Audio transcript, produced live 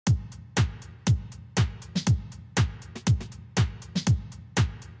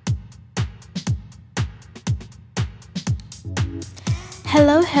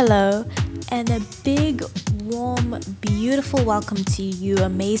Hello, and a big, warm, beautiful welcome to you,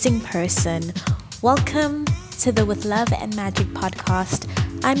 amazing person. Welcome to the With Love and Magic podcast.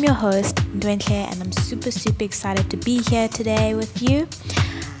 I'm your host, Ndwenhle, and I'm super excited to be here today with you.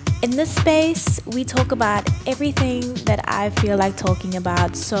 In this space, we talk about everything that I feel like talking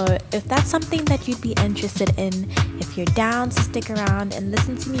about. So if that's something that you'd be interested in, if you're down to stick around and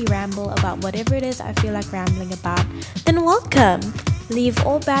listen to me ramble about whatever it is I feel like rambling about, then welcome. Leave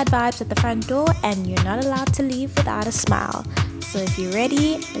all bad vibes at the front door and you're not allowed to leave without a smile. So if you're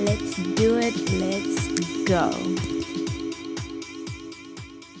ready, let's do it. Let's go.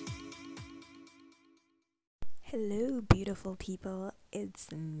 Hello, beautiful people. It's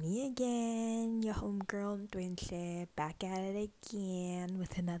me again, your homegirl Ndwenhle, back at it again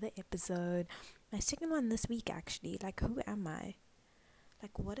with another episode. My second one this week, actually. Like, who am I?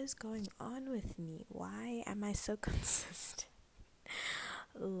 Like, what is going on with me? Why am I so consistent?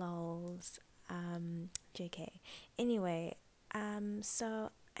 Lols. JK. Anyway,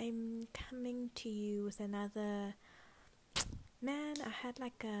 so I'm coming to you with another. Man, I had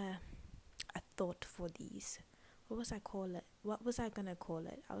like a thought for these. What was I gonna call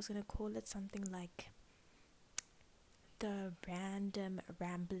it? I was gonna call it something like the random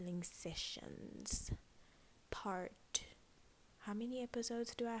rambling sessions part. How many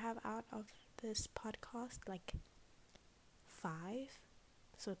episodes do I have out of this podcast? Like 5?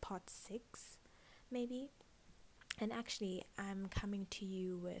 So part 6 maybe. And actually I'm coming to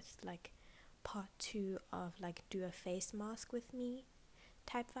you with like part 2 of like do a face mask with me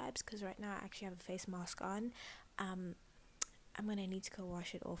type vibes, because right now I actually have a face mask on. I'm gonna need to go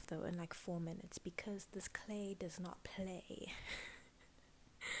wash it off though in like 4 minutes because this clay does not play.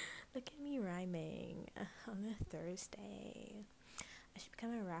 Look at me rhyming on a Thursday. I should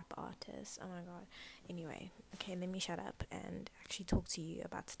become a rap artist. Oh my god. Anyway, okay, let me shut up and actually talk to you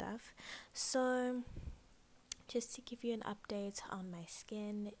about stuff. So, just to give you an update on my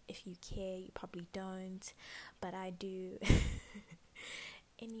skin, if you care, you probably don't, but I do.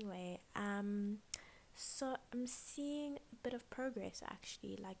 Anyway, so I'm seeing a bit of progress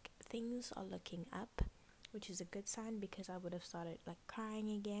actually. Like, things are looking up, which is a good sign because I would have started like crying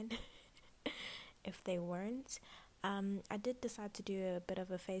again if they weren't. I did decide to do a bit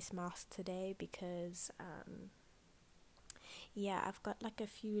of a face mask today because I've got like a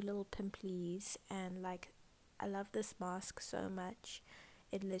few little pimples, and like I love this mask so much.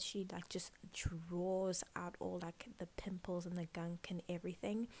 It literally like just draws out all like the pimples and the gunk and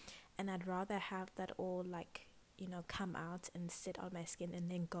everything, and I'd rather have that all like, you know, come out and sit on my skin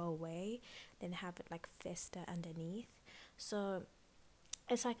and then go away than have it like fester underneath. So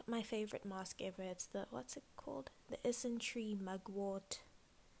it's like my favorite mask ever. It's the, what's it called? The Isntree Mugwort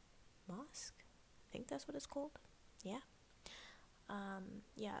mask? I think that's what it's called. Yeah.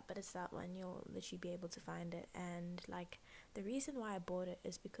 But it's that one. You'll literally be able to find it. And like, the reason why I bought it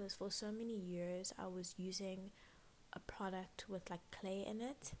is because for so many years I was using a product with like clay in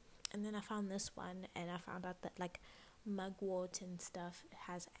it, and then I found this one and I found out that like mugwort and stuff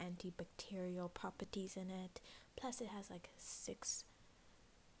has antibacterial properties in it, plus it has like 6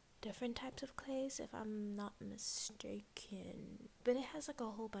 different types of clays if I'm not mistaken, but it has like a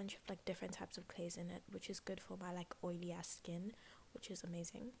whole bunch of like different types of clays in it, which is good for my like oily ass skin, which is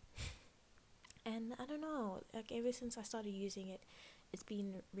amazing. And I don't know, like ever since I started using it, it's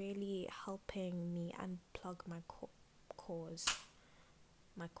been really helping me unplug my cores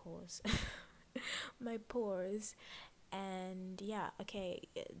my cores my pores. And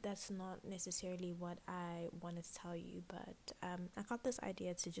that's not necessarily what I wanted to tell you, but I got this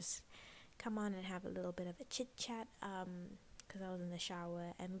idea to just come on and have a little bit of a chit chat, because I was in the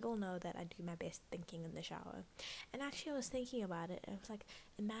shower, and we all know that I do my best thinking in the shower. And actually I was thinking about it, and I was like,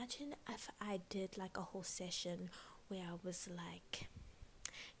 imagine if I did like a whole session where I was like,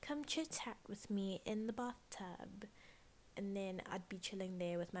 come chit chat with me in the bathtub, and then I'd be chilling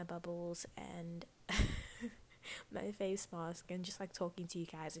there with my bubbles and my face mask and just like talking to you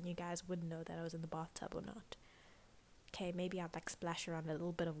guys, and you guys wouldn't know that I was in the bathtub or not. Okay, maybe I'd like splash around a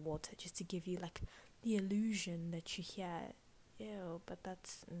little bit of water just to give you like the illusion that you're here. Ew, but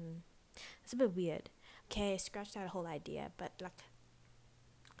that's a bit weird. Okay, scratch that whole idea. But like,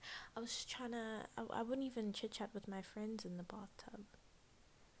 I was trying to, I wouldn't even chit chat with my friends in the bathtub.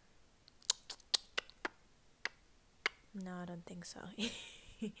 No, I don't think so.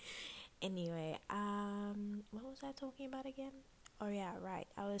 Anyway, what was I talking about again? Oh yeah, right.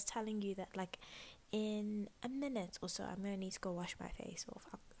 I was telling you that like in a minute or so I'm gonna need to go wash my face off.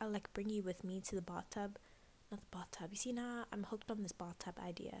 I'll like bring you with me to the bathtub. Not the bathtub. You see, now I'm hooked on this bathtub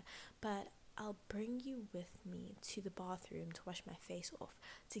idea. But I'll bring you with me to the bathroom to wash my face off,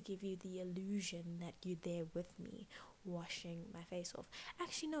 to give you the illusion that you're there with me washing my face off.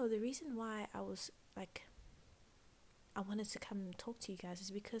 Actually, no, the reason why I was like, I wanted to come and talk to you guys is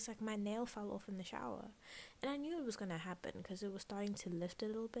because like my nail fell off in the shower, and I knew it was gonna happen because it was starting to lift a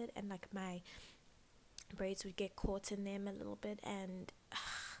little bit, and like my braids would get caught in them a little bit, and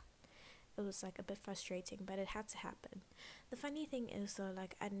it was like a bit frustrating, but it had to happen. The funny thing is though,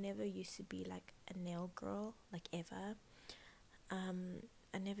 like I never used to be like a nail girl, like ever.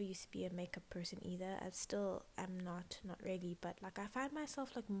 I never used to be a makeup person either. I still am not really, but like I find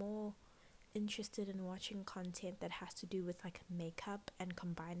myself like more interested in watching content that has to do with like makeup and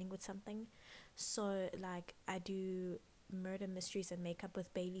combining with something. So like I do murder mysteries and makeup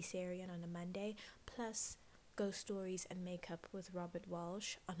with Bailey Sarian on a Monday, plus ghost stories and makeup with Robert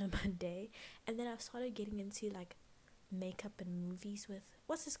Walsh on a Monday. And then I've started getting into like makeup and movies with,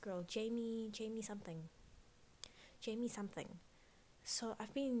 what's this girl, Jamie something. So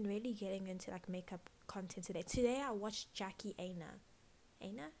I've been really getting into like makeup content today. I watched Jackie Aina,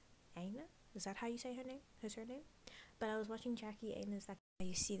 is that how you say her name, her surname? But I was watching Jackie Aina's, like,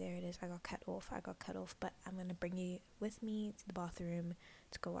 you see, there it is, I got cut off, but I'm gonna bring you with me to the bathroom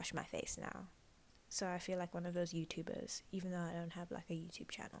to go wash my face now. So I feel like one of those YouTubers, even though I don't have like a YouTube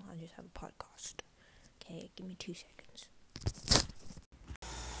channel, I just have a podcast. Okay, give me 2 seconds.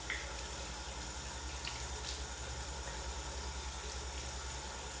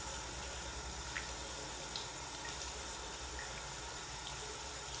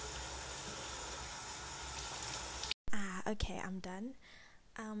 Okay, I'm done.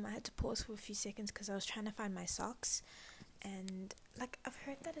 I had to pause for a few seconds because I was trying to find my socks, and like I've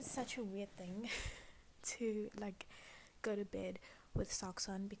heard that it's such a weird thing to like go to bed with socks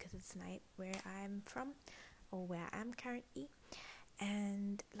on because it's night where I'm from, or where I'm currently,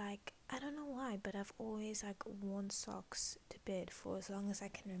 and like I don't know why, but I've always like worn socks to bed for as long as I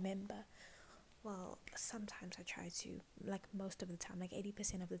can remember. Well, sometimes I try to, like most of the time, like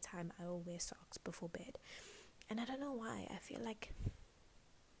 80% of the time I will wear socks before bed. And I don't know why. I feel like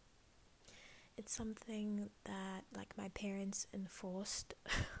it's something that like my parents enforced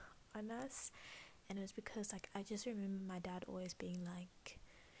on us, and it was because like I just remember my dad always being like,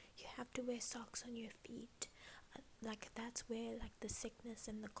 you have to wear socks on your feet, like that's where like the sickness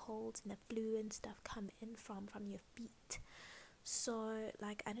and the colds and the flu and stuff come in from your feet. So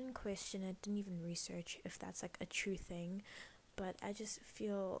like I didn't question it, didn't even research if that's like a true thing, but I just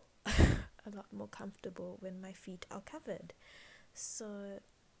feel a lot more comfortable when my feet are covered. So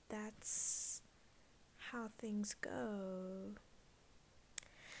that's how things go.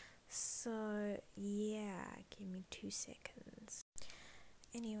 So yeah, give me 2 seconds.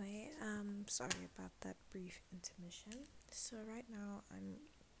 Anyway, sorry about that brief intermission. So right now I'm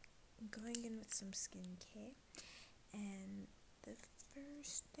going in with some skincare, and the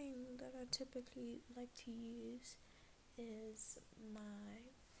first thing that I typically like to use is my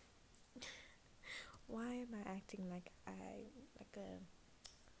why am I acting like a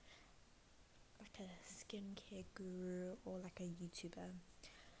skincare guru or like a YouTuber?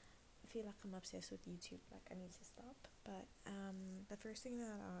 I feel like I'm obsessed with YouTube, like I need to stop. But the first thing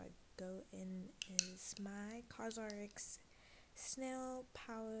that I go in is my CosRX Snail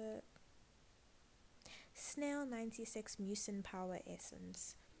 96 Mucin Power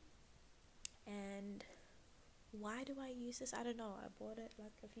Essence. And why do I use this? I don't know. I bought it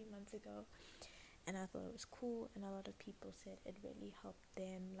like a few months ago, and I thought it was cool, and a lot of people said it really helped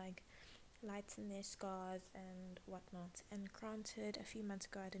them like lighten their scars and whatnot. And granted, a few months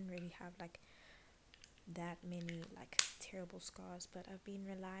ago I didn't really have like that many like terrible scars, but I've been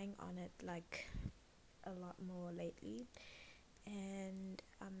relying on it like a lot more lately, and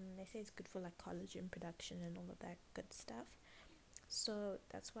they say it's good for like collagen production and all of that good stuff. So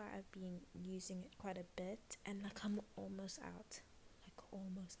that's why I've been using it quite a bit, and like I'm almost out,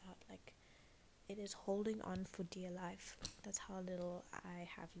 like it is holding on for dear life. That's how little I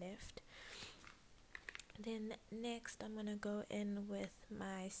have left. Then next I'm gonna go in with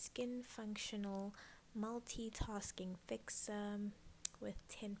my Skin Functional Multitasking Fixer with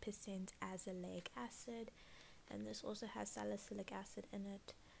 10% azelaic acid, and this also has salicylic acid in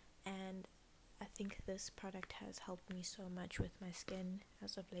it, and I think this product has helped me so much with my skin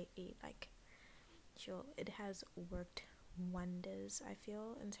as of lately. Like, sure, it has worked wonders, I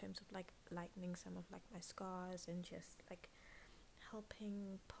feel, in terms of like lightening some of like my scars and just like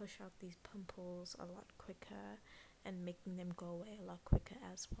helping push out these pimples a lot quicker and making them go away a lot quicker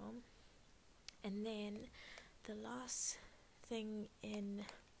as well. And then the last thing in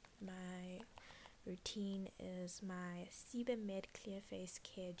my routine is my Sebamed Clear Face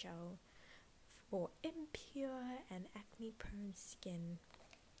Care Gel or impure and acne prone skin,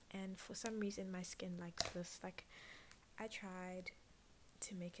 and for some reason my skin likes this. Like, I tried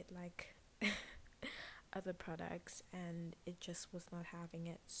to make it like other products and it just was not having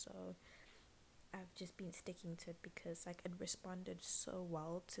it, so I've just been sticking to it because like it responded so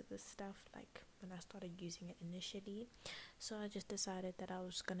well to this stuff like when I started using it initially. So I just decided that I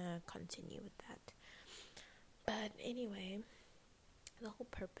was gonna continue with that. But anyway, the whole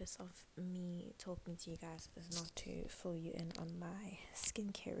purpose of me talking to you guys is not to fill you in on my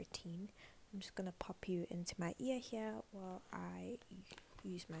skincare routine. I'm just gonna pop you into my ear here while I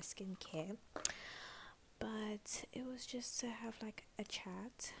use my skincare. But it was just to have like a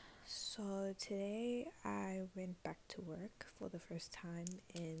chat. So today I went back to work for the first time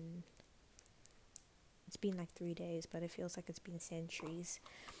in, it's been like 3 days, but it feels like it's been centuries.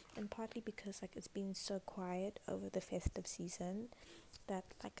 And partly because like it's been so quiet over the festive season that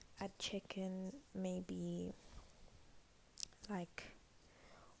like I'd check in maybe like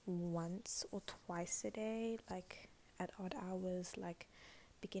once or twice a day, like at odd hours, like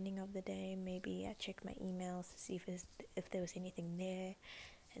beginning of the day. Maybe I check my emails to see if there was anything there,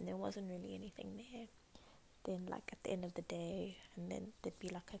 and there wasn't really anything there. Then like at the end of the day, and then there'd be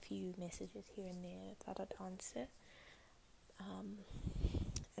like a few messages here and there that I'd answer.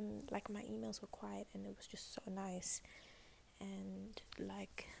 And like my emails were quiet, and it was just so nice. And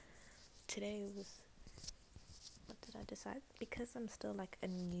like today was, what did I decide? Because I'm still like a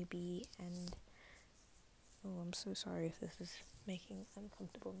newbie, and oh, I'm so sorry if this is making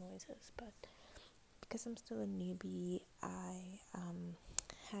uncomfortable noises, but because I'm still a newbie, I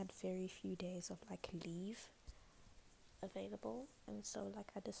had very few days of like leave available, and so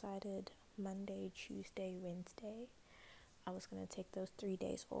like I decided Monday, Tuesday, Wednesday I was gonna take those 3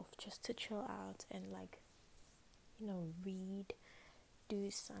 days off just to chill out and like, you know, read,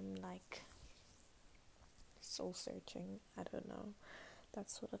 do some like soul searching, I don't know, that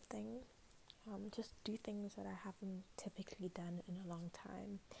sort of thing. Just do things that I haven't typically done in a long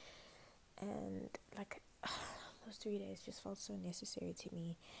time. And like those 3 days just felt so necessary to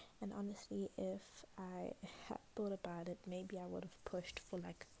me. And honestly, if I had thought about it, maybe I would have pushed for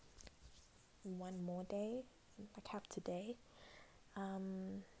like one more day, like have today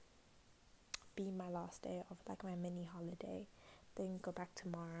be my last day of like my mini holiday, then go back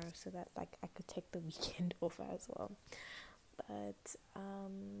tomorrow so that like I could take the weekend off as well. But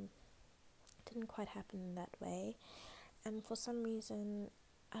it didn't quite happen that way, and for some reason,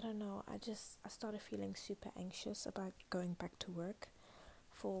 I don't know, I started feeling super anxious about going back to work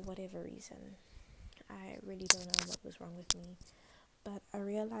for whatever reason. I really don't know what was wrong with me, but I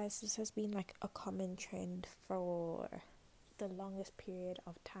realized this has been like a common trend for the longest period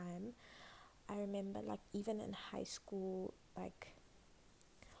of time. I remember like even in high school, like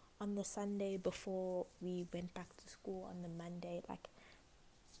on the Sunday before we went back to school on the Monday, like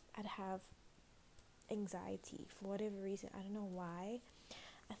I'd have anxiety for whatever reason. I don't know why.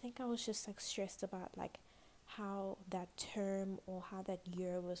 I think I was just like stressed about like how that term or how that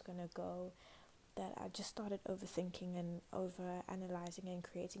year was gonna go, that I just started overthinking and over analyzing and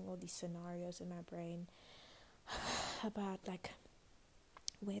creating all these scenarios in my brain about like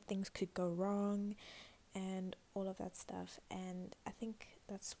where things could go wrong and all of that stuff. And I think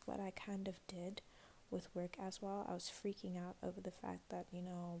that's what I kind of did with work as well. I was freaking out over the fact that, you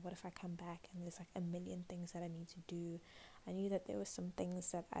know, what if I come back and there's like a million things that I need to do. I knew that there were some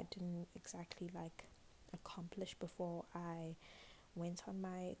things that I didn't exactly like accomplish before I went on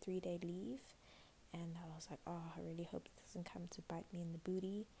my 3-day leave, and I was like, oh, I really hope it doesn't come to bite me in the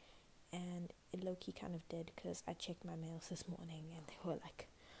booty. And it low-key kind of did, because I checked my mails this morning and there were like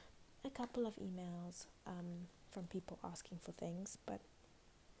a couple of emails from people asking for things, but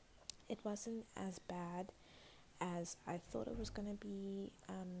it wasn't as bad as I thought it was gonna be.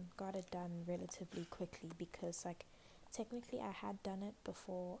 Got it done relatively quickly because like technically I had done it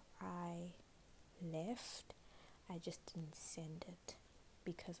before I left. I just didn't send it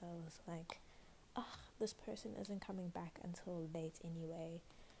because I was like, oh, this person isn't coming back until late anyway.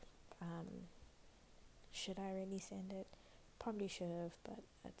 Should I really send it? Probably should have, but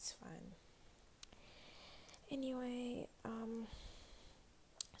that's fine. Anyway,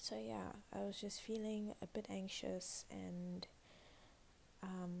 so yeah, I was just feeling a bit anxious and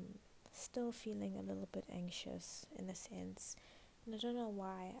still feeling a little bit anxious in a sense. And I don't know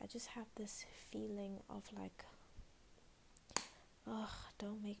why. I just have this feeling of like, ugh,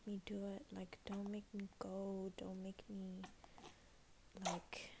 don't make me do it. Like, don't make me go. Don't make me,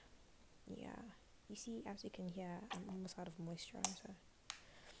 like, yeah. You see, as you can hear, I'm almost out of moisturizer.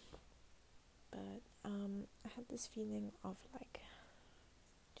 But I had this feeling of like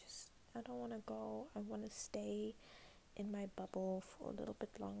just I don't want to go. I want to stay in my bubble for a little bit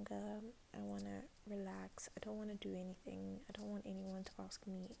longer. I want to relax. I don't want to do anything. I don't want anyone to ask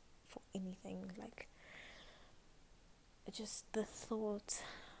me for anything. Like, just the thought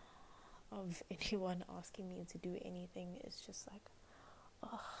of anyone asking me to do anything is just like,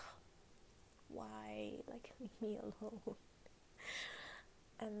 oh, why? Like, leave me alone.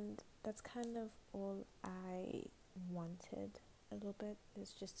 And that's kind of all I wanted a little bit,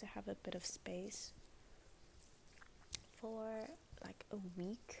 is just to have a bit of space for like a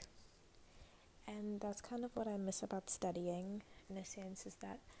week. And that's kind of what I miss about studying, in a sense, is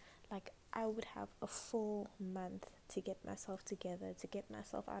that like I would have a full month to get myself together, to get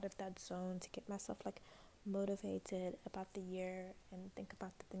myself out of that zone, to get myself like motivated about the year and think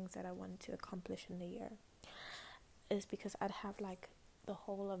about the things that I want to accomplish in the year. Is because I'd have like the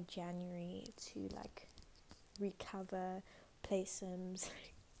whole of January to like recover, play Sims,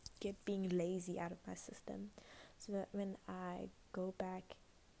 get being lazy out of my system, so that when I go back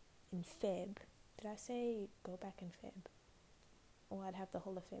in Feb, did I say go back in Feb? Or I'd have the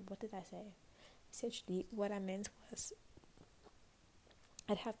whole of Feb. What did I say? Essentially, what I meant was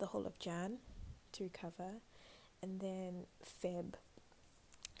I'd have the whole of Jan to recover, and then Feb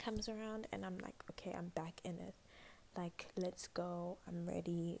comes around and I'm like, okay, I'm back in it. Like, let's go. I'm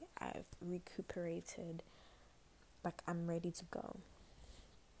ready. I've recuperated. Like, I'm ready to go.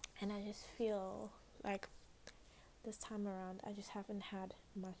 And I just feel like this time around, I just haven't had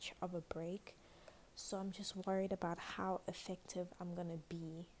much of a break. So I'm just worried about how effective I'm going to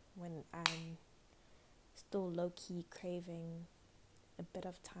be when I'm still low-key craving a bit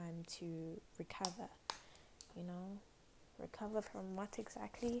of time to recover. You know? Recover from what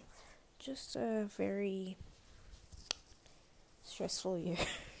exactly? Just a very stressful year.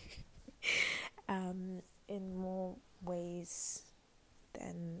 In more ways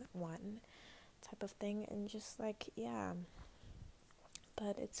than one type of thing. And just like, yeah.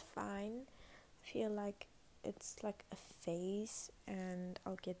 But it's fine. I feel like it's like a phase and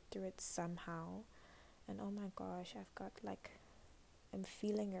I'll get through it somehow. And oh my gosh, I'm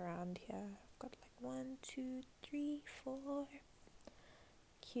feeling around here. I've got like 1, 2, 3, 4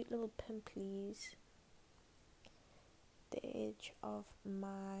 cute little pimples. The edge of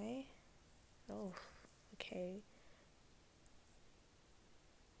my, oh, okay.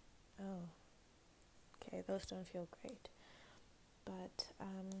 Oh, okay, those don't feel great. But,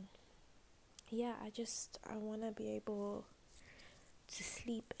 yeah, I want to be able to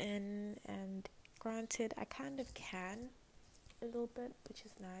sleep in, and granted, I kind of can a little bit, which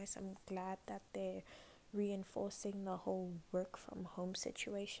is nice. I'm glad that they're reinforcing the whole work from home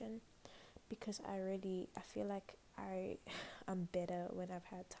situation, because I feel like I'm better when I've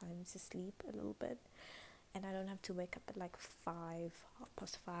had time to sleep a little bit, and I don't have to wake up at like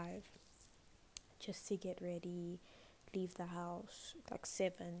 5:30 just to get ready, leave the house like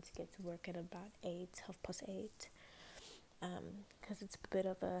 7 to get to work at about 8:30, because it's a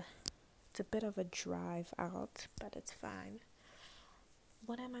bit of a drive out, but it's fine.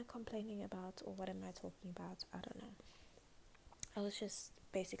 What am I complaining about, or what am I talking about? I don't know. I was just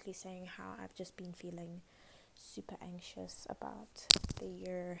basically saying how I've just been feeling super anxious about the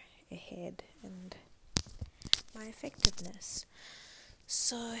year ahead and my effectiveness.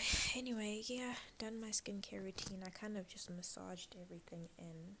 So anyway, yeah, done my skincare routine. I kind of just massaged everything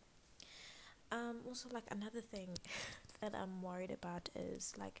in. Also, like, another thing that I'm worried about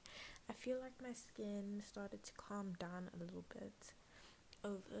is like, I feel like my skin started to calm down a little bit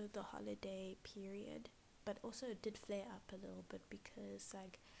over the holiday period, but also it did flare up a little bit, because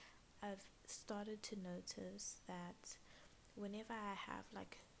like I've started to notice that whenever I have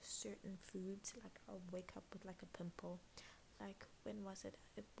like certain foods, like I'll wake up with like a pimple. Like, when was it?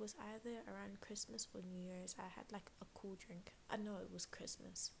 It was either around Christmas or New Year's. I had like a cool drink. I know it was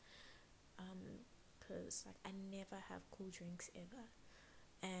Christmas. Because like I never have cool drinks ever.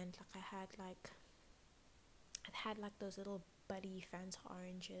 And like I had like those little buddy Fanta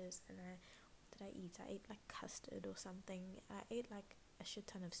oranges, and what did I eat? I ate like custard or something. I ate like a shit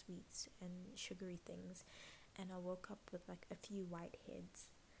ton of sweets and sugary things, and I woke up with like a few whiteheads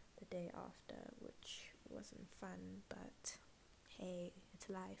the day after, which wasn't fun, but hey, it's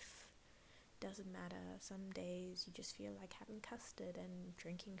life. Doesn't matter. Some days you just feel like having custard and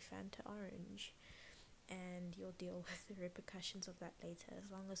drinking Fanta orange, and you'll deal with the repercussions of that later.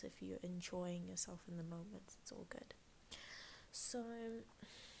 As long as if you're enjoying yourself in the moment, it's all good. So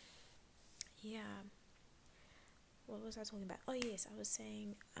yeah, what was I talking about? Oh yes, I was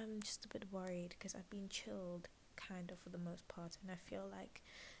saying I'm just a bit worried because I've been chilled kind of for the most part, and I feel like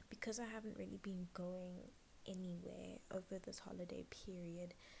because I haven't really been going anywhere over this holiday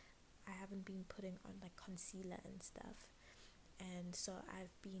period, I haven't been putting on like concealer and stuff, and so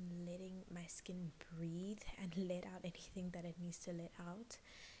I've been letting my skin breathe and let out anything that it needs to let out,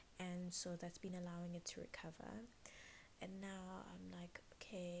 and so that's been allowing it to recover. And now I'm like,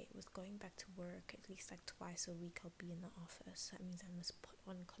 okay, with going back to work at least like twice a week I'll be in the office. That means I must put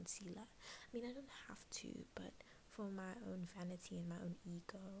on concealer. I mean, I don't have to, but for my own vanity and my own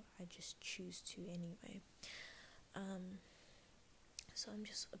ego, I just choose to anyway. So I'm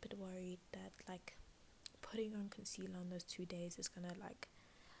just a bit worried that like putting on concealer on those 2 days is gonna like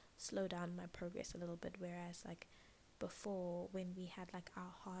slow down my progress a little bit, whereas like before, when we had like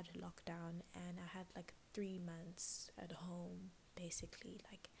our hard lockdown and I had like 3 months at home basically,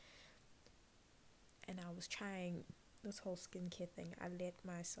 like, and I was trying this whole skincare thing, I let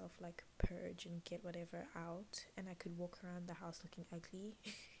myself like purge and get whatever out, and I could walk around the house looking ugly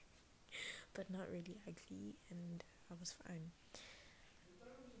but not really ugly, and I was fine.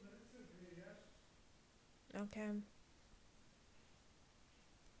 Okay,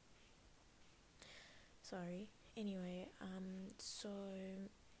 sorry. Anyway, so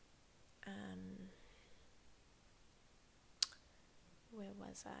um where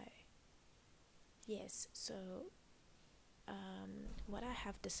was I? Yes, so what I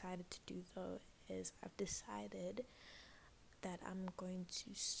have decided to do though is I've decided that I'm going to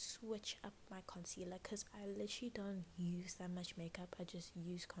switch up my concealer, because I literally don't use that much makeup. I just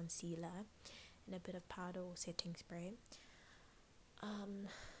use concealer and a bit of powder or setting spray.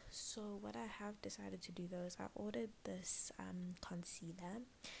 So what I have decided to do though is I ordered this concealer,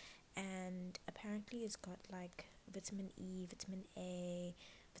 and apparently it's got like vitamin E, vitamin A,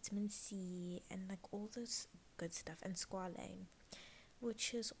 vitamin C, and like all this good stuff, and squalane,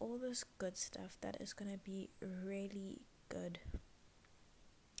 which is all this good stuff that is gonna be really good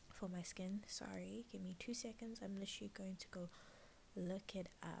for my skin. Sorry, give me 2 seconds. I'm literally going to go look it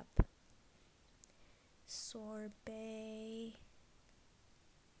up. Sorbet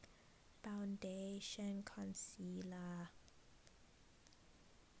foundation concealer.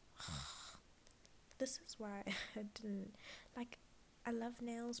 This is why I didn't like. I love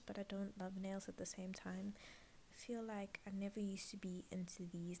nails, but I don't love nails at the same time. I feel like I never used to be into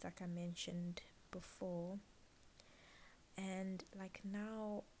these, like I mentioned before, and like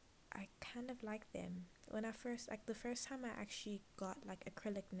now I kind of like them. When I first, like the first time I actually got like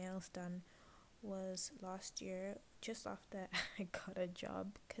acrylic nails done was last year, just after I got a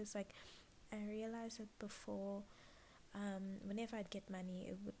job, because like I realized that before, whenever I'd get money,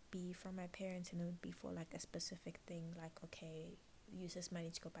 it would be from my parents, and it would be for like a specific thing, like, okay, use this money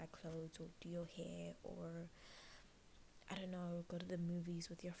to go buy clothes or do your hair, or I don't know, go to the movies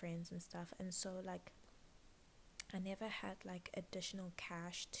with your friends and stuff. And so like I never had like additional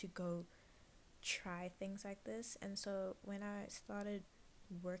cash to go try things like this. And so when I started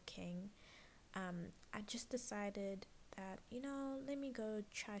working, I just decided that, let me go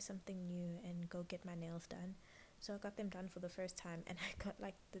try something new and go get my nails done. So I got them done for the first time, and I got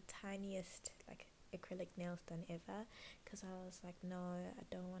like the tiniest like acrylic nails done ever, because I was like, no, I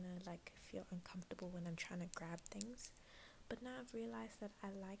don't want to like feel uncomfortable when I'm trying to grab things. But now I've realized that I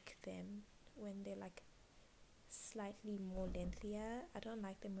like them when they're like slightly more lengthier. I don't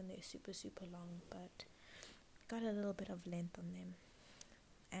like them when they're super super long, but got a little bit of length on them,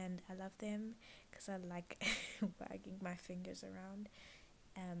 and I love them because I like wagging my fingers around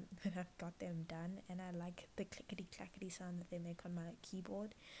when I've got them done, and I like the clickety clackety sound that they make on my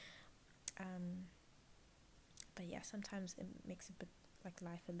keyboard. But yeah, sometimes it makes a bit like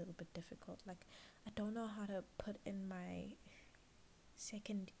life a little bit difficult. Like I don't know how to put in my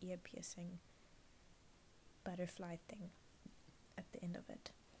second ear piercing butterfly thing at the end of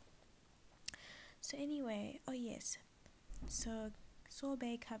it. So anyway, oh yes, so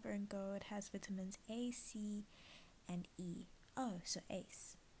sorbet cover and go, it has vitamins A, C, and E. Oh, so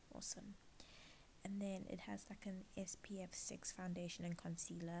ACE, awesome. And then it has like an SPF 6 foundation and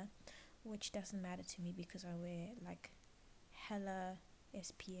concealer, which doesn't matter to me because I wear like hella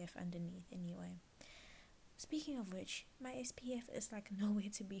SPF underneath anyway. Speaking of which, my SPF is like nowhere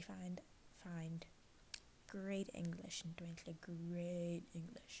to be found. Great English, Dwayne, great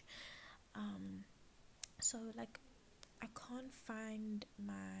English. So like I can't find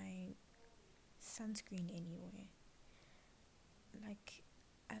my sunscreen anywhere. Like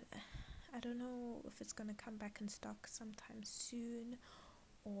I don't know if it's gonna come back in stock sometime soon,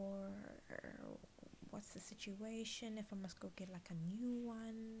 or what's the situation, if I must go get like a new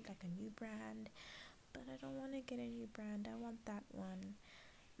one, like a new brand. But I don't want to get a new brand, I want that one.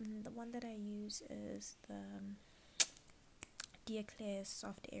 The one that I use is the Dear Claire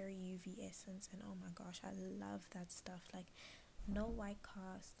Soft Airy UV Essence, and oh my gosh, I love that stuff. Like no white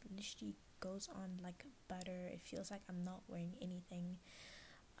cast, literally goes on like butter. It feels like I'm not wearing anything.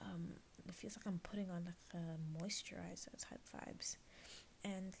 It feels like I'm putting on like a moisturizer type vibes.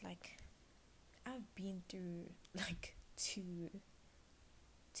 And like I've been through like two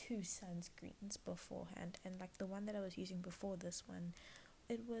sunscreens beforehand, and like the one that I was using before this one,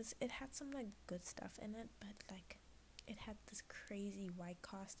 it had some like good stuff in it, but like it had this crazy white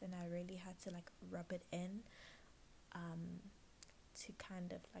cast, and I really had to like rub it in to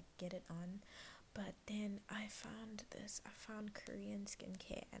kind of like get it on. But then I found Korean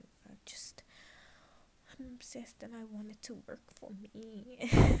skincare, and I'm obsessed, and I want it to work for me.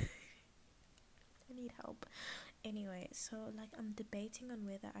 I need help. Anyway, so like I'm debating on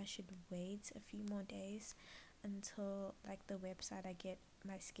whether I should wait a few more days until like the website I get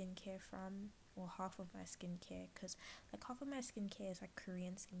my skincare from, or half of my skincare, because like half of my skincare is like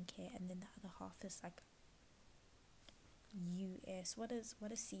Korean skincare, and then the other half is like US. What is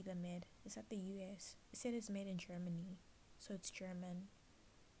Sebamed? Is that the US? It said it's made in Germany, so it's German.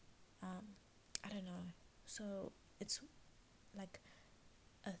 I don't know. So it's like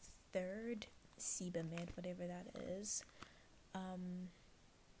a third Sebamed, whatever that is.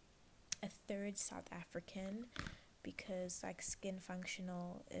 A third South African, because like Skin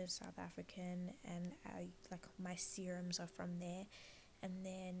Functional is South African, and I like my serums are from there, and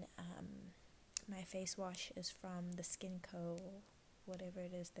then my face wash is from the Skin Co, whatever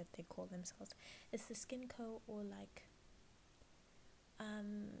it is that they call themselves. It's the Skin Co, or like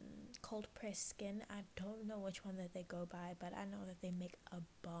cold pressed skin. I don't know which one that they go by, but I know that they make a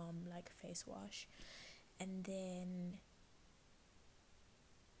bomb like face wash. And then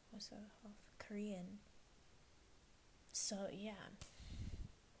what's the half? Korean. So yeah,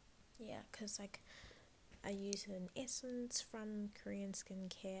 cause like I use an essence from Korean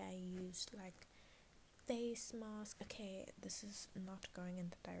skincare. I use like face mask. Okay, this is not going in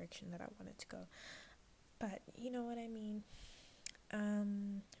the direction that I wanted to go, but you know what I mean.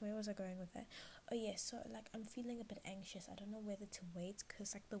 Where was I going with that? Oh yeah, so like I'm feeling a bit anxious. I don't know whether to wait,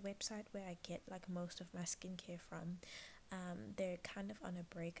 because like the website where I get like most of my skincare from, they're kind of on a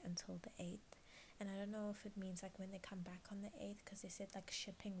break until the 8th, and I don't know if it means like when they come back on the 8th, because they said like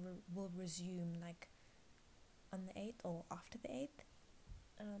shipping will resume like on the 8th or after the 8th.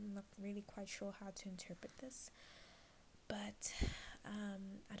 I'm not really quite sure how to interpret this, but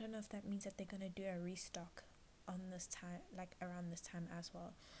I don't know if that means that they're gonna do a restock on this time, like around this time as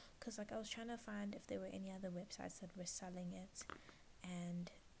well, because like I was trying to find if there were any other websites that were selling it, and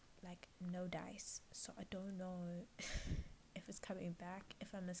like no dice, so I don't know if it's coming back,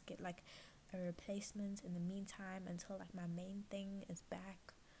 if I must get like a replacement in the meantime until like my main thing is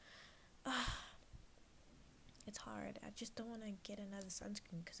back. It's hard. I just don't want to get another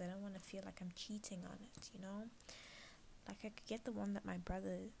sunscreen, because I don't want to feel like I'm cheating on it, you know. Like I could get the one that my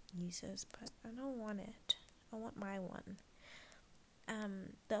brother uses, but I don't want it. I want my one.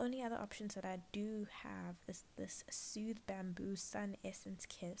 The only other options that I do have is this Soothe Bamboo Sun Essence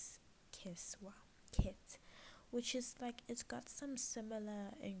kit, which is like, it's got some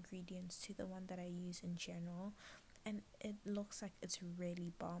similar ingredients to the one that I use in general, and it looks like it's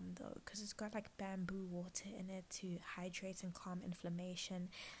really bomb though, because it's got like bamboo water in it to hydrate and calm inflammation,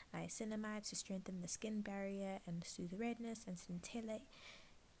 niacinamide to strengthen the skin barrier and soothe redness, and centella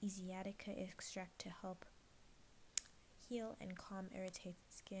asiatica extract to help heal and calm irritated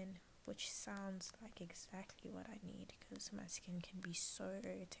skin, which sounds like exactly what I need, because my skin can be so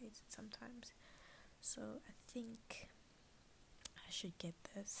irritated sometimes. So I think I should get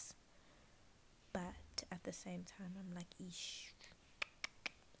this, but at the same time I'm like, eesh,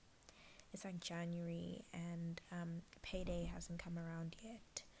 it's like January, and payday hasn't come around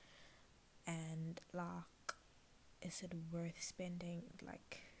yet, and like, is it worth spending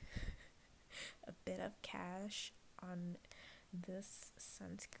like a bit of cash on this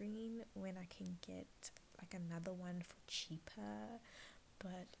sunscreen when I can get like another one for cheaper?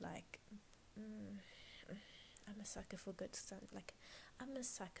 But like, I'm a sucker for good like I'm a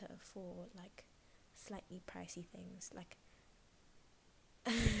sucker for like slightly pricey things, like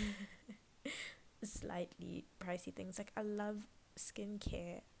slightly pricey things. Like I love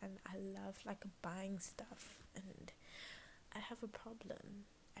skincare, and I love like buying stuff, and I have a problem.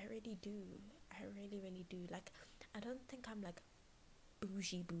 I really do. I really do. Like I don't think I'm like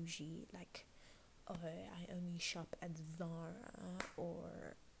bougie, like, oh, I only shop at Zara,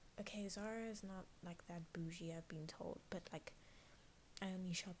 or okay, Zara is not like that bougie, I've been told, but like I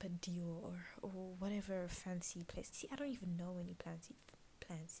only shop at Dior, or whatever fancy place. See, I don't even know any fancy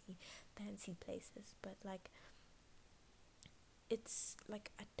places, but like it's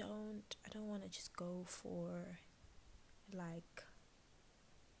like I don't want to just go for, like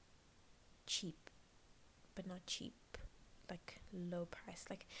cheap, but not cheap, like low price.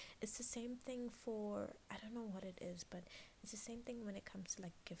 Like it's the same thing for, I don't know what it is, but it's the same thing when it comes to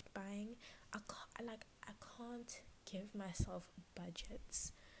like gift buying. I can't give myself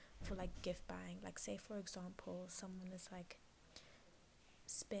budgets for like gift buying. Like say for example, someone is like,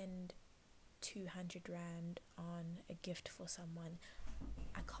 spend 200 rand on a gift for someone.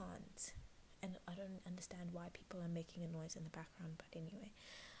 I can't, and I don't understand why people are making a noise in the background, but anyway,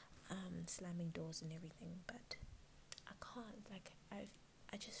 slamming doors and everything. But I can't, like,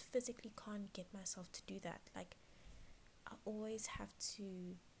 I just physically can't get myself to do that. Like I always have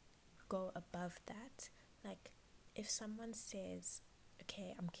to go above that. Like if someone says,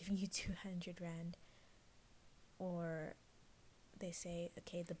 okay, I'm giving you 200 rand, or they say,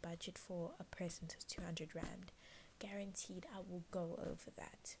 okay, the budget for a present is 200 rand, guaranteed I will go over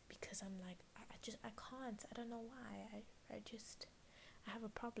that, because I'm like, I can't. I don't know why. I have a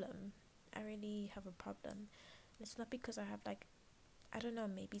problem. I really have a problem. It's not because I have like, I don't know,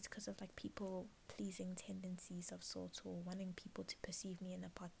 maybe it's because of like people pleasing tendencies of sorts, or wanting people to perceive me in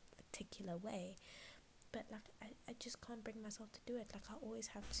a particular way. But like I just can't bring myself to do it. Like I always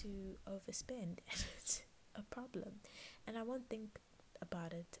have to overspend, and it's a problem. And I won't think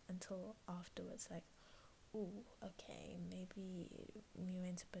about it until afterwards, like, oh, okay, maybe we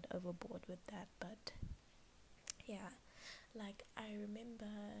went a bit overboard with that. But yeah, like I remember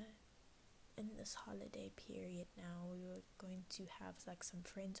in this holiday period now, we were going to have like some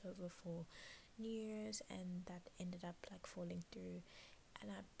friends over for New Year's, and that ended up like falling through.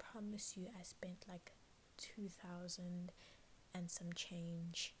 And I promise you, I spent like 2,000 and some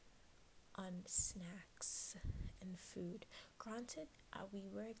change on snacks and food. Granted, we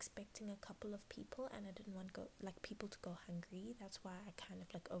were expecting a couple of people, and I didn't want people to go hungry. That's why I kind of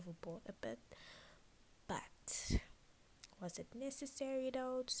like overbought a bit. But was it necessary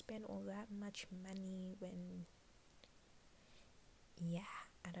though to spend all that much money when, yeah,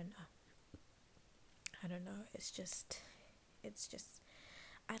 I don't know, it's just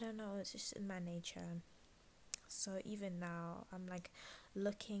I don't know, it's just in my nature. So even now I'm like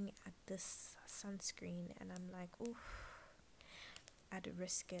looking at this sunscreen, and I'm like, ooh, I'd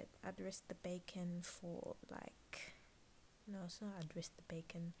risk it. I'd risk the bacon for like, no, it's not I'd risk the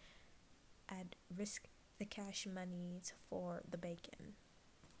bacon, I'd risk the cash money for the bacon.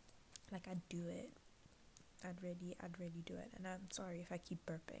 Like I'd do it. I'd really do it. And I'm sorry if I keep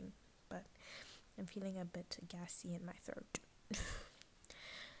burping, but I'm feeling a bit gassy in my throat.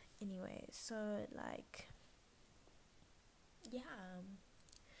 Anyway, so like, yeah,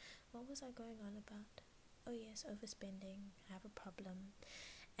 what was I going on about? Oh yes, overspending. I have a problem.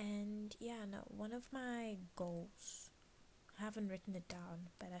 And yeah, no, one of my goals, I haven't written it down,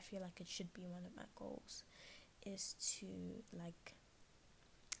 but I feel like it should be one of my goals, is to like,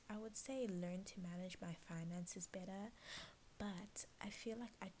 I would say, learn to manage my finances better. But I feel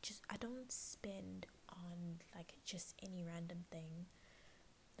like I don't spend on like just any random thing.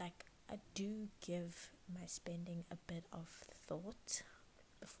 Like I do give my spending a bit of thought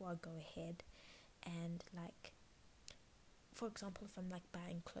before I go ahead. And like, for example, if I'm like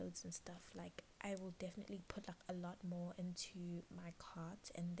buying clothes and stuff, like I will definitely put like a lot more into my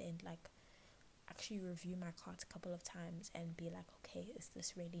cart, and then like actually review my cart a couple of times and be like, okay, is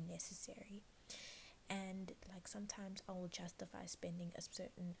this really necessary? And like sometimes I will justify spending a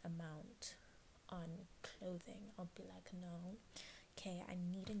certain amount on clothing. I'll be like, no, okay, I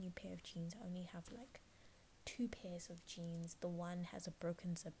need a new pair of jeans. I only have like 2 pairs of jeans. The one has a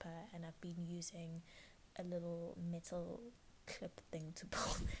broken zipper, and I've been using a little metal clip thing to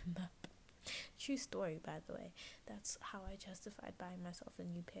pull them up. True story, by the way. That's how I justified buying myself a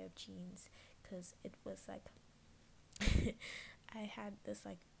new pair of jeans, because it was like I had this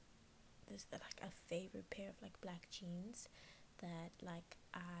like a favorite pair of like black jeans that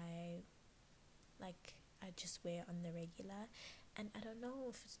I just wear on the regular. And I don't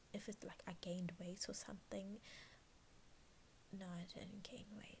know if it's like I gained weight or something. No, I didn't gain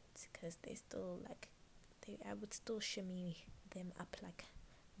weight, because they still like, I would still shimmy them up like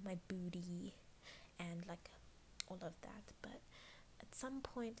my booty and like all of that. But at some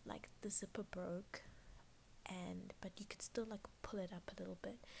point, like the zipper broke, but you could still like pull it up a little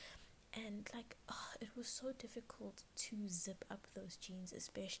bit. And like, it was so difficult to zip up those jeans,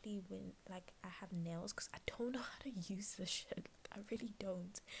 especially when like I have nails, because I don't know how to use this shit. I really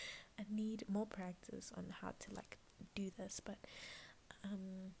don't. I need more practice on how to like do this. But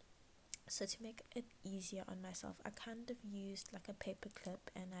so to make it easier on myself, I kind of used like a paper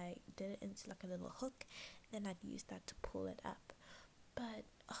clip, and I did it into like a little hook, and then I'd use that to pull it up. But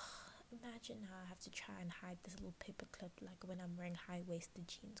imagine how I have to try and hide this little paper clip like when I'm wearing high-waisted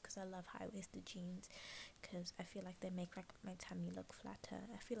jeans, because I love high-waisted jeans because I feel like they make like my tummy look flatter.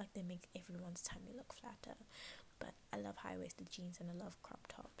 I feel like they make everyone's tummy look flatter. But I love high-waisted jeans and I love crop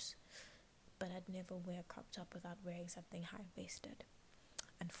tops. But I'd never wear a crop top without wearing something high-waisted,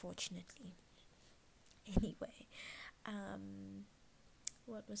 unfortunately. Anyway,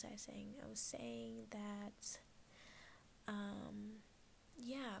 what was I saying? I was saying that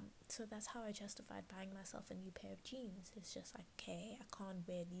yeah, so that's how I justified buying myself a new pair of jeans. It's just like, okay, I can't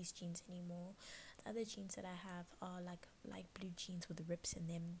wear these jeans anymore. The other jeans that I have are like light blue jeans with rips in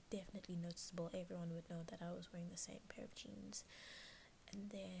them, definitely noticeable. Everyone would know that I was wearing the same pair of jeans.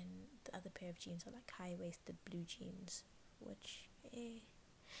 And then the other pair of jeans are like high-waisted blue jeans, which they're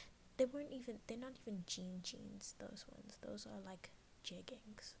not even jeans, those ones. Those are like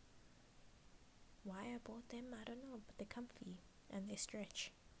jeggings. Why I bought them, I don't know, but they're comfy and they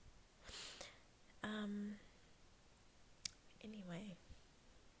stretch. Anyway,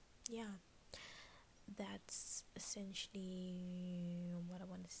 yeah, that's essentially what I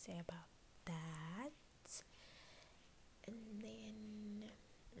want to say about that. And then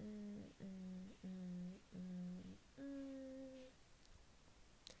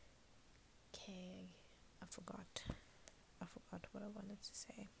okay, I forgot what I wanted to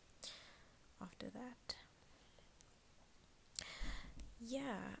say after that.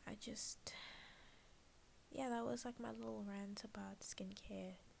 That was like my little rant about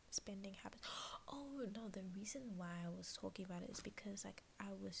skincare spending habits. Oh no, the reason why I was talking about it is because like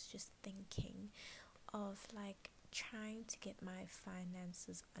I was just thinking of like trying to get my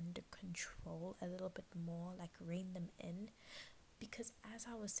finances under control a little bit more, like rein them in. Because as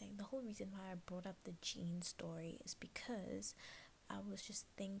I was saying, the whole reason why I brought up the jean story is because I was just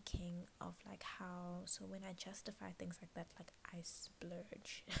thinking of like how, so when I justify things like that, like I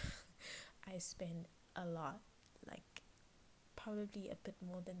splurge, I spend a lot, like probably a bit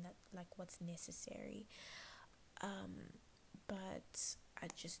more than that, like what's necessary. But I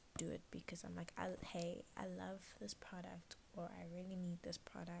just do it because I'm like, I love this product, or I really need this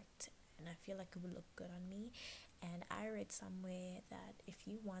product, and I feel like it would look good on me. And I read somewhere that if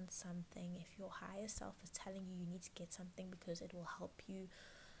you want something, if your higher self is telling you need to get something because it will help you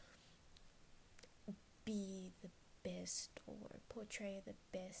be the best or portray the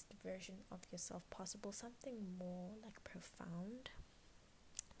best version of yourself possible, something more like profound,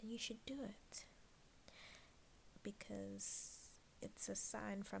 then you should do it, because it's a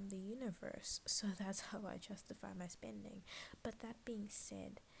sign from the universe. So that's how I justify my spending. But that being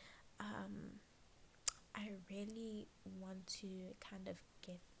said, I really want to kind of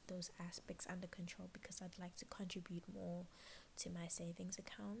get those aspects under control, because I'd like to contribute more to my savings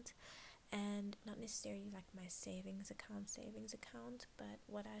account. And not necessarily like my savings account, but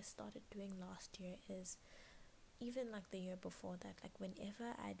what I started doing last year is, even like the year before that, like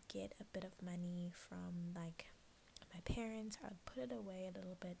whenever I'd get a bit of money from like my parents, I'd put it away a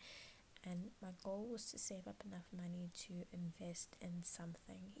little bit, and my goal was to save up enough money to invest in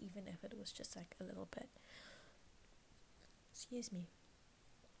something, even if it was just like a little bit. Excuse me.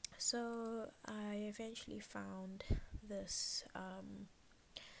 So I eventually found this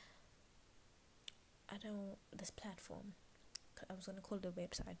this platform. I was going to call it a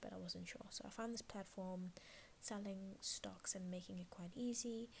website, but I wasn't sure. So I found this platform selling stocks and making it quite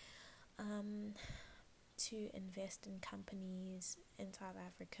easy to invest in companies in South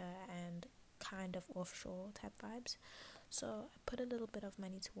Africa and kind of offshore type vibes. So I put a little bit of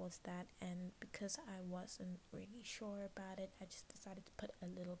money towards that, and because I wasn't really sure about it, I just decided to put a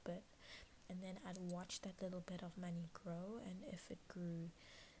little bit, and then I'd watch that little bit of money grow, and if it grew,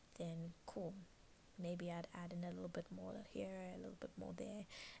 then cool. Maybe I'd add in a little bit more here, a little bit more there,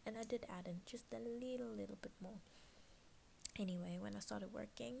 and I did add in just a little bit more. Anyway, when I started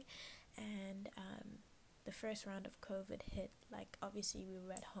working, and the first round of COVID hit, like obviously we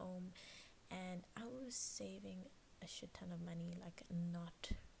were at home, and I was saving a shit ton of money, like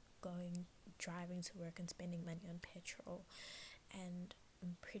not driving to work and spending money on petrol, and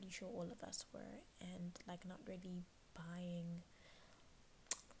I'm pretty sure all of us were, and like not really buying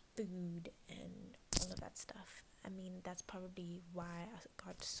food and all of that stuff. I mean, that's probably why I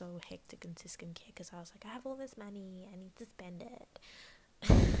got so hectic into skincare, because I was like, I have all this money, I need to spend it.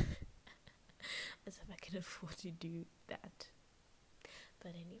 As if I can afford to do that.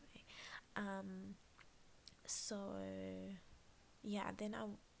 But anyway, so yeah, then I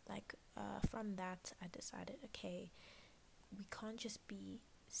from that I decided, okay, we can't just be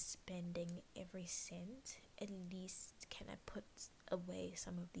spending every cent. At least can I put away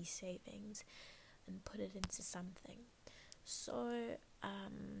some of these savings and put it into something. So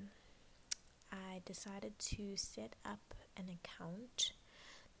I decided to set up an account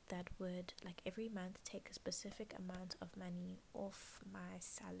that would like every month take a specific amount of money off my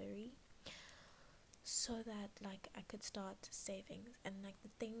salary so that like I could start saving. And like the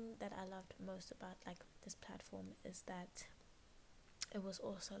thing that I loved most about like this platform is that it was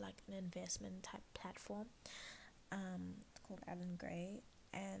also like an investment type platform. It's called Alan Gray,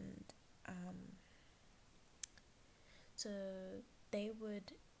 and so they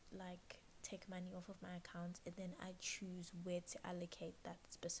would like take money off of my account, and then I choose where to allocate that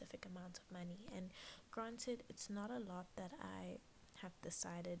specific amount of money. And granted, it's not a lot that I have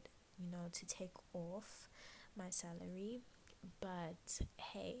decided, to take off my salary, but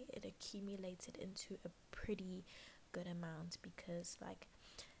hey, it accumulated into a pretty good amount because like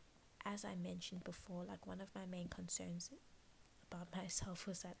as I mentioned before, like one of my main concerns about myself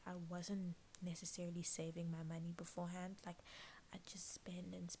was that I wasn't necessarily saving my money beforehand. Like I just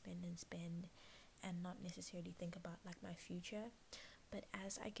spend and spend and spend and not necessarily think about like my future. But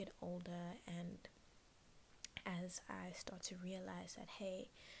as I get older and as I start to realize that hey,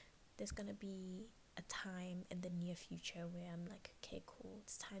 there's gonna be a time in the near future where I'm like, okay, cool,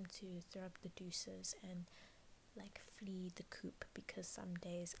 it's time to throw up the deuces and like flee the coop, because some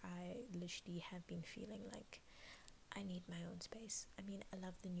days I literally have been feeling like I need my own space. I mean, I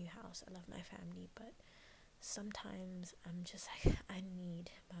love the new house, I love my family, but sometimes I'm just like, I need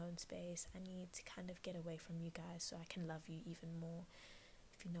my own space. I need to kind of get away from you guys so I can love you even more,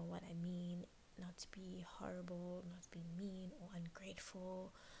 if you know what I mean. Not to be horrible, not to be mean or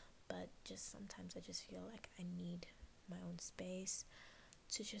ungrateful, but just sometimes I just feel like I need my own space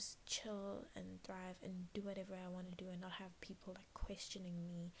to just chill and thrive and do whatever I want to do and not have people like questioning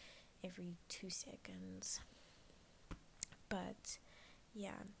me every 2 seconds. But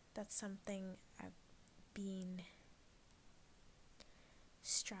yeah, that's something I've been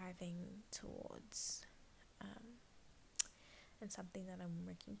striving towards, and something that I'm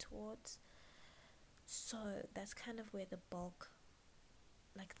working towards. So that's kind of where the bulk,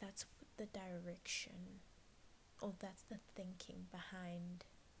 like that's the direction, or that's the thinking behind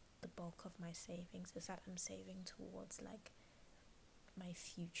the bulk of my savings, is that I'm saving towards like my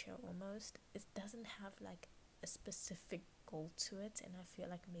future almost. It doesn't have like a specific goal to it, and I feel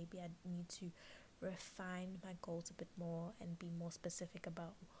like maybe I need to refine my goals a bit more and be more specific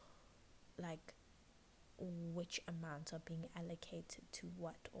about like which amounts are being allocated to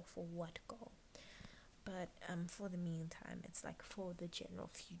what or for what goal. But for the meantime, it's like for the general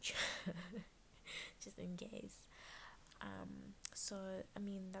future, just in case. So I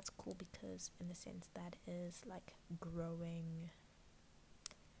mean that's cool because in a sense that is like growing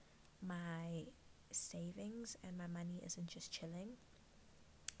my savings and my money isn't just chilling.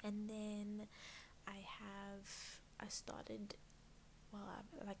 And then I started, well,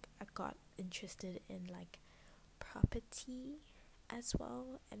 I got interested in like property as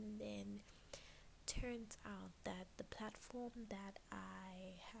well. And then turns out that the platform that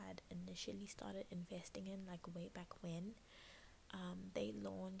I had initially started investing in, like way back when, they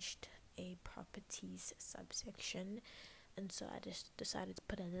launched a properties subsection, and so I just decided to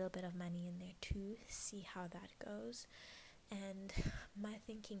put a little bit of money in there too, see how that goes. And my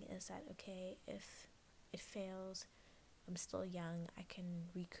thinking is that okay, if it fails, I'm still young, I can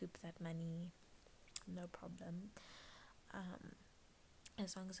recoup that money, no problem.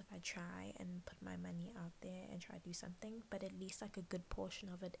 As long as if I try and put my money out there and try to do something, but at least like a good portion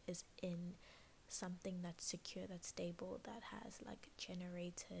of it is in something that's secure, that's stable, that has like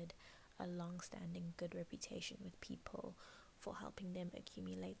generated a long-standing good reputation with people for helping them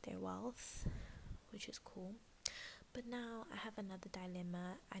accumulate their wealth, which is cool. But now I have another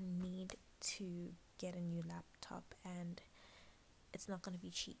dilemma. I need to get a new laptop, and it's not going to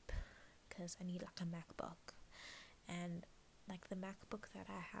be cheap because I need like a MacBook. And like the MacBook that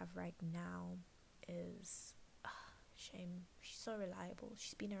I have right now is shame, she's so reliable.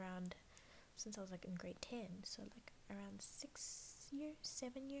 She's been around since I was like in grade 10, so like around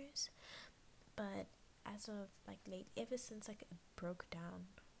 7 years. But as of like late, ever since like it broke down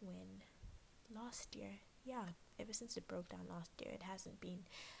when last year, ever since it broke down last year, it hasn't been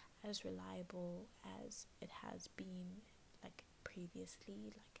as reliable as it has been like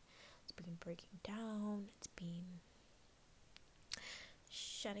previously. Like it's been breaking down, it's been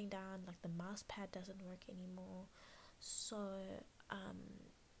shutting down, like the mouse pad doesn't work anymore. So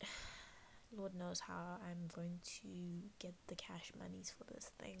Lord knows how I'm going to get the cash monies for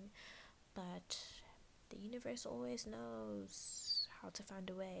this thing, but the universe always knows how to find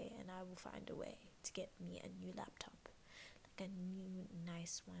a way, and I will find a way to get me a new laptop, like a new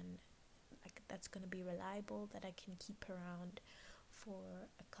nice one, like that's gonna be reliable, that I can keep around for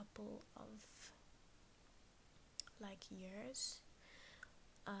a couple of like years.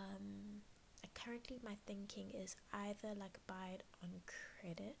 Currently my thinking is either like buy it on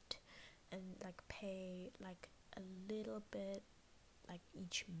credit and like pay like a little bit like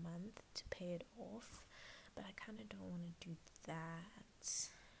each month to pay it off, but I kind of don't want to do that.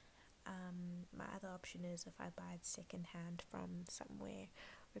 My other option is if I buy it secondhand from somewhere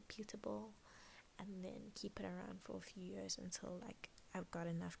reputable and then keep it around for a few years until like I've got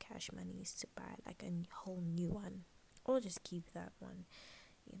enough cash monies to buy like a whole new one, or just keep that one,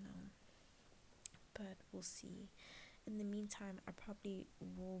 you know. But we'll see. In the meantime, I probably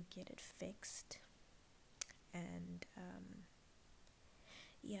will get it fixed, and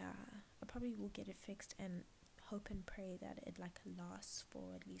yeah, I probably will get it fixed and hope and pray that it like lasts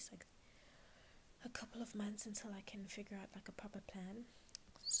for at least like a couple of months until I can figure out like a proper plan.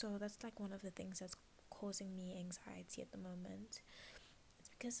 So that's like one of the things that's causing me anxiety at the moment. It's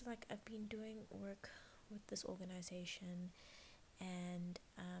because like I've been doing work with this organization, and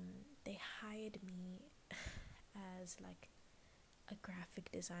they hired me as like a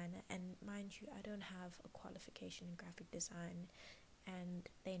graphic designer, and mind you, I don't have a qualification in graphic design, and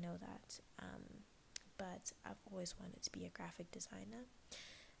they know that, but I've always wanted to be a graphic designer,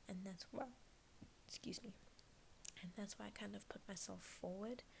 and that's why, excuse me, and that's why I kind of put myself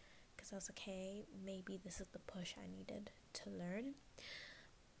forward, because I was like, okay, maybe this is the push I needed to learn.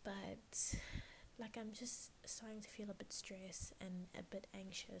 But like I'm just starting to feel a bit stressed and a bit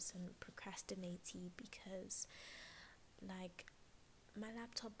anxious and procrastinating, because like my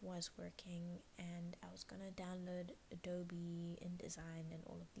laptop was working and I was gonna download Adobe InDesign and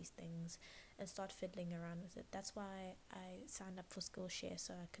all of these things and start fiddling around with it. That's why I signed up for Skillshare,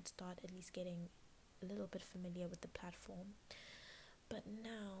 so I could start at least getting a little bit familiar with the platform. But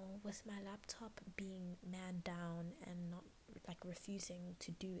now with my laptop being man down and not like refusing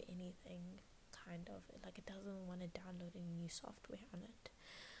to do anything, kind of like it doesn't want to download any new software on it,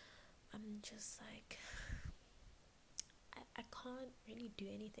 I'm just like I can't really do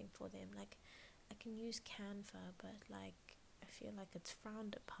anything for them. Like I can use Canva, but like I feel like it's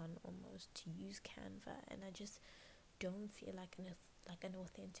frowned upon almost to use Canva, and I just don't feel like an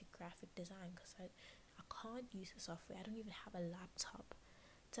authentic graphic design, because I can't use the software. I don't even have a laptop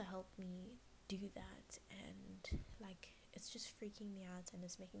to help me do that, and like it's just freaking me out, and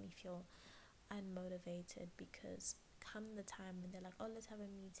it's making me feel unmotivated, because come the time when they're like, oh, let's have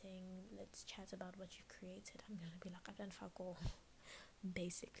a meeting, let's chat about what you've created, I'm gonna be like, I've done fuck all.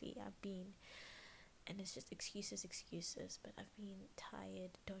 Basically, and it's just excuses, but I've been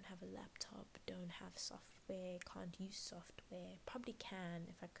tired, don't have a laptop, don't have software, can't use software. Probably can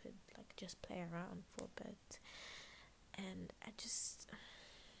if I could like just play around for a bit. And I just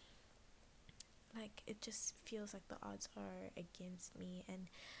like, it just feels like the odds are against me, and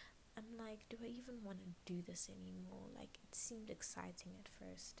I'm like, do I even want to do this anymore? Like, it seemed exciting at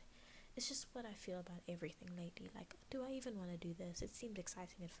first. It's just what I feel about everything lately. Like, do I even want to do this? It seemed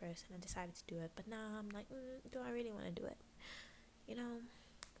exciting at first and I decided to do it, but now I'm like, do I really want to do it? You know?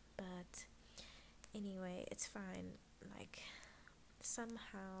 But anyway, it's fine. Like,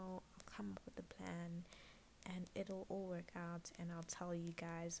 somehow I'll come up with a plan and it'll all work out, and I'll tell you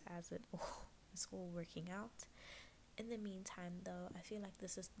guys as it all is all working out. In the meantime, though, I feel like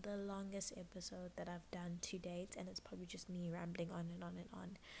this is the longest episode that I've done to date, and it's probably just me rambling on and on and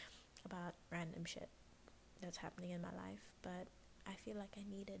on about random shit that's happening in my life. But I feel like I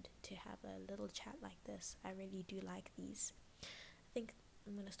needed to have a little chat like this. I really do like these. I think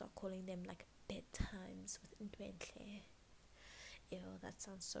I'm gonna start calling them like bedtimes with Ndwentle. Ew, that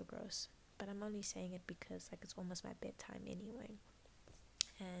sounds so gross. But I'm only saying it because like it's almost my bedtime anyway,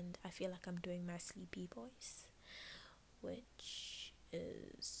 and I feel like I'm doing my sleepy voice, which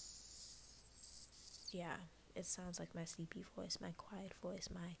is, yeah, it sounds like my sleepy voice, my quiet voice,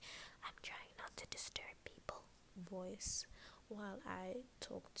 my I'm trying not to disturb people voice while I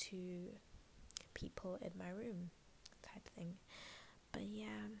talk to people in my room type thing. But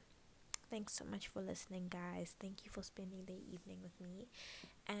yeah, thanks so much for listening, guys. Thank you for spending the evening with me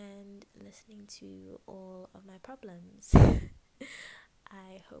and listening to all of my problems.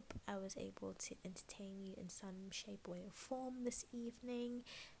 I hope I was able to entertain you in some shape, way, or form this evening.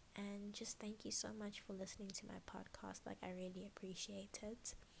 And just thank you so much for listening to my podcast. Like, I really appreciate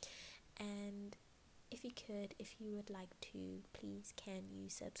it. And if you would like to, please can you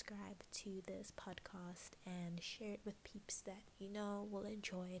subscribe to this podcast and share it with peeps that you know will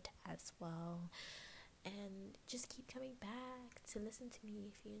enjoy it as well. And just keep coming back to listen to me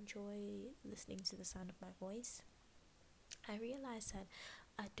if you enjoy listening to the sound of my voice. I realized that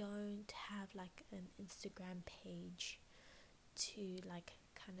I don't have like an Instagram page to like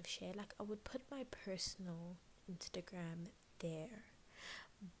kind of share. Like, I would put my personal Instagram there,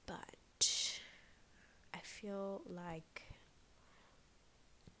 but I feel like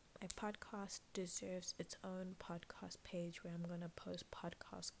my podcast deserves its own podcast page where I'm gonna post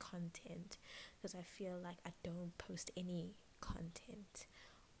podcast content, because I feel like I don't post any content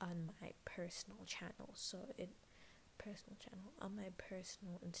on my personal channel, on my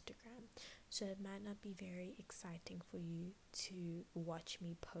personal Instagram, so it might not be very exciting for you to watch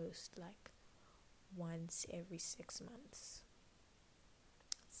me post like once every 6 months.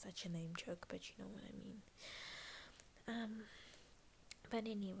 Such a lame joke, but you know what I mean. But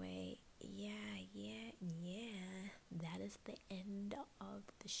anyway, that is the end of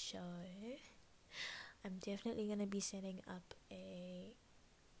the show. I'm definitely gonna be setting up a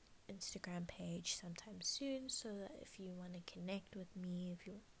Instagram page sometime soon, so that if you want to connect with me, if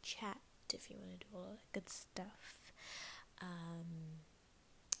you want to chat, if you want to do all that good stuff,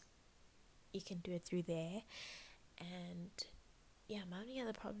 you can do it through there. And yeah, my only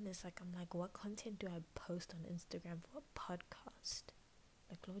other problem is like, I'm like, what content do I post on Instagram for a podcast?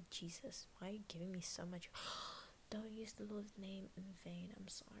 Like, Lord Jesus, why are you giving me so much? Don't use the Lord's name in vain. I'm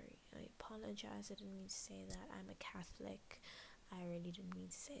sorry. I apologize. I didn't mean to say that. I'm a Catholic. I really didn't mean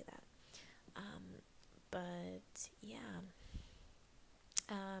to say that. But yeah.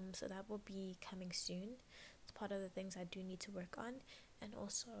 So that will be coming soon. It's part of the things I do need to work on. And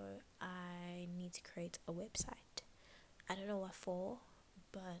also, I need to create a website. I don't know what for,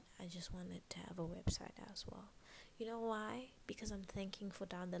 but I just wanted to have a website as well. You know why? Because I'm thinking for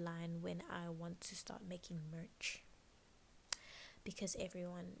down the line when I want to start making merch. Because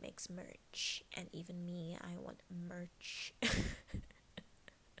everyone makes merch, and even me, I want merch.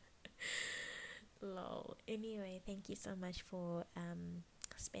 Lol. Anyway, thank you so much for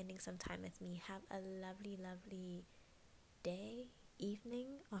spending some time with me. Have a lovely, lovely day,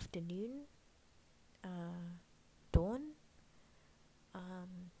 evening, afternoon, dawn,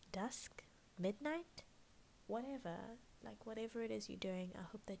 dusk, midnight, whatever. Like, whatever it is you're doing, I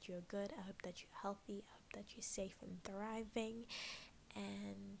hope that you're good. I hope that you're healthy. I hope that you're safe and thriving.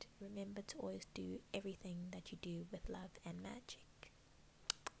 And remember to always do everything that you do with love and magic.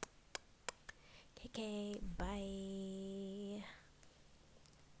 Okay, bye.